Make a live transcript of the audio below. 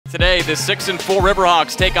Today, the 6-4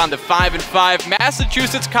 Riverhawks take on the 5-5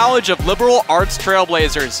 Massachusetts College of Liberal Arts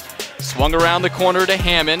Trailblazers. Swung around the corner to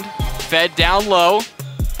Hammond, fed down low,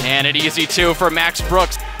 and an easy two for Max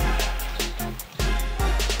Brooks.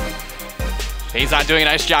 Faison doing a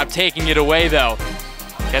nice job taking it away though.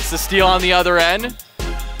 Gets the steal on the other end.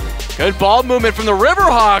 Good ball movement from the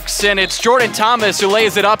Riverhawks, and it's Jordan Thomas who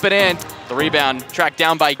lays it up and in. The rebound tracked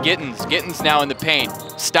down by Gittens. Gittens now in the paint.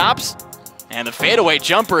 Stops, and the fadeaway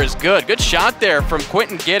jumper is good. Good shot there from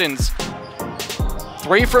Quentin Gittens.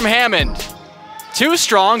 Three from Hammond. Too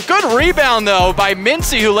strong. Good rebound, though, by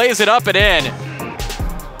Mincy, who lays it up and in.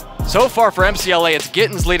 So far for MCLA, it's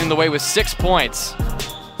Gittens leading the way with 6 points.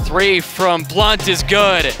 Three from Blunt is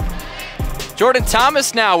good. Jordan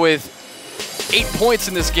Thomas now with 8 points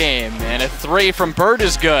in this game, and a three from Bird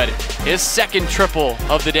is good. His second triple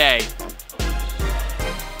of the day.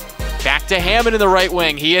 Back to Hammond in the right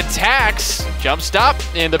wing. He attacks. Jump stop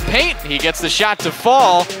in the paint. He gets the shot to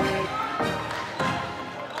fall.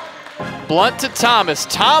 Blunt to Thomas.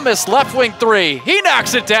 Thomas left wing three. He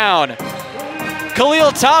knocks it down.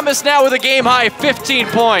 Khalil Thomas now with a game high 15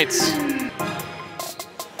 points.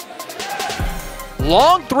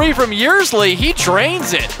 Long three from Yearsley. He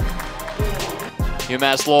drains it.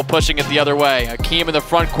 UMass Lowell pushing it the other way. Akeem in the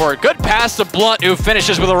front court. Good pass to Blunt, who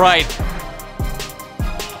finishes with a right.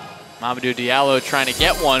 Mamadou Diallo trying to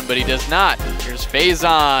get one, but he does not. Here's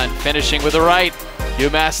Faison finishing with a right.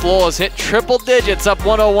 UMass Lowell has hit triple digits, up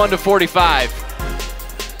 101-45.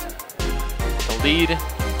 The lead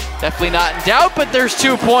definitely not in doubt, but there's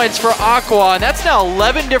 2 points for Aqua, and that's now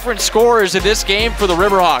 11 different scorers in this game for the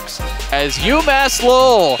Riverhawks, as UMass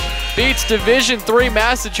Lowell beats Division III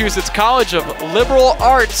Massachusetts College of Liberal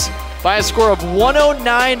Arts by a score of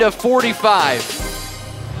 109-45.